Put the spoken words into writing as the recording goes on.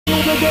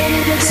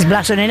This is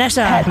Blackstone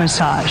Inessa. Head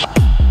massage.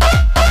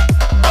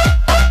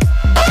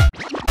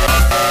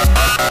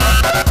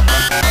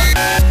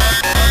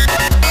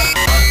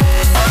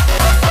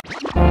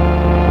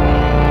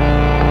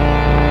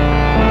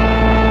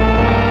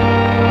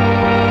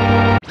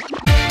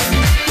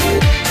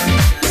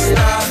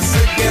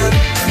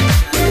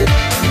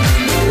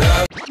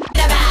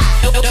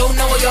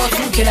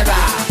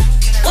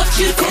 What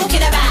you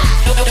talking about?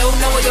 Don't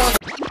know what you're.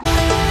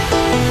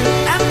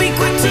 And be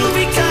quick to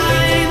be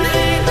kind.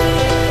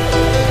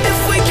 If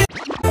we can.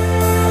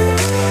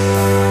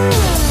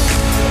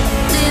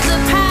 Leave the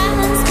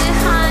past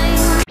behind.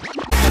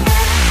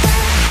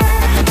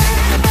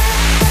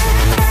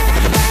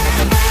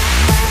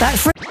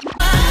 That's free.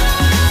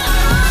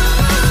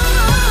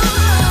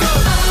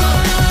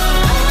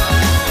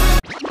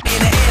 In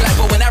the air like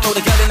when I roll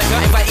the girl in the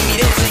car inviting me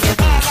there singing.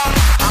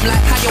 I'm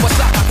like, hi, yo, what's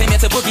up? I came here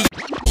to boogie.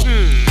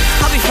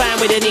 I'll be fine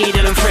with a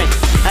needle and thread.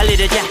 A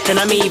little jack and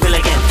I'm evil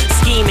again.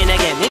 Scheming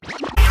again.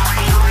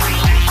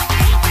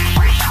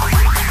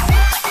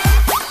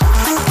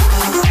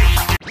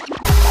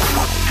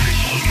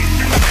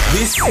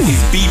 This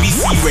is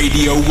BBC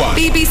Radio 1.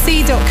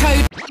 BBC.co.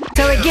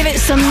 So we give it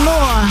some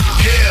more.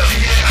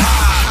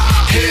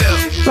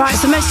 Right,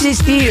 some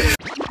messages for you.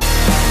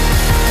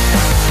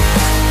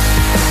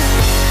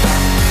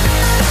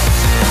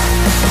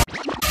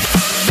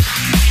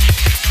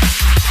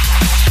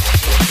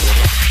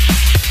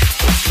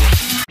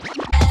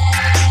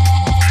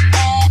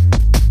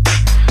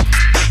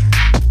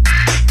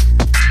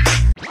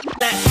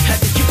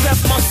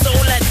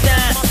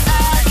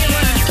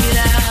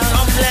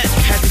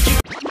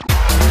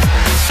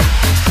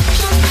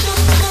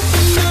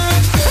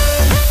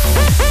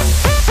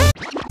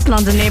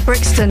 London near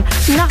Brixton.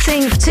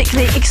 Nothing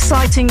particularly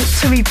exciting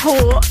to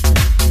report.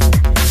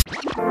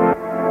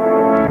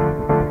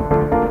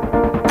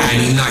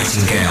 Annie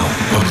Nightingale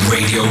on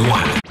Radio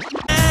 1.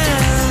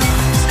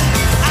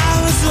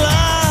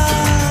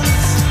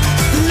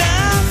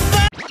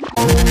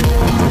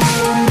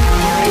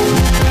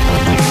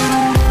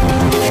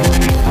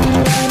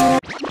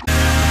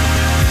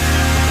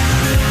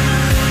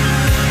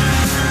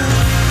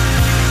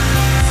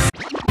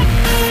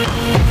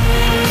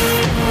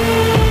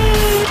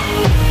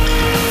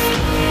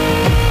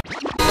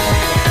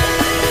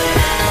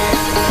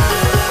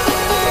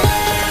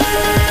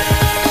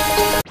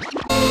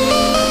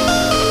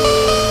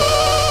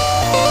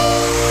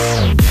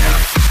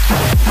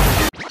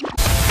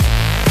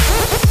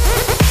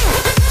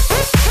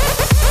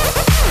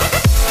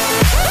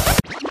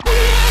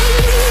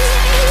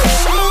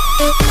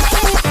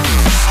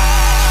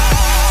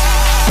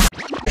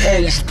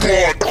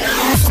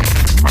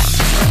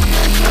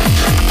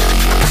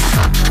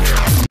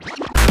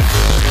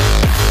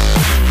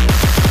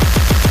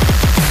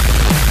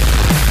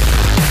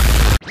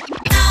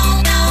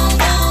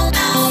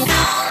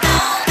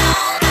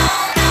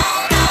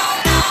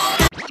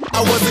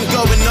 I wasn't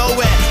going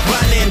nowhere,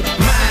 running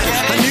mad.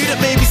 I knew that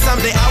maybe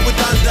someday I would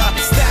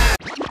understand.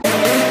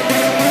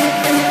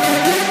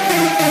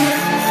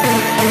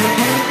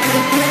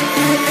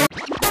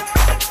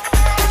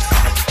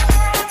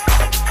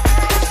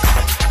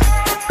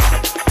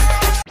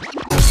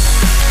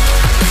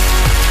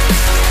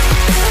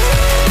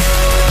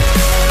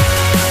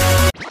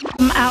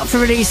 Out for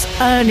release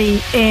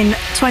early in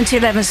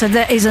 2011, so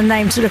there is a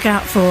name to look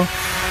out for.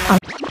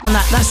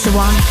 That's the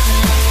one.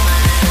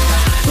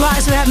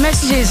 Right, so we have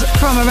messages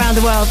from around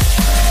the world.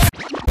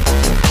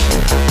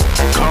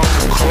 Come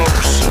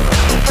closer,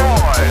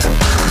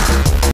 boy.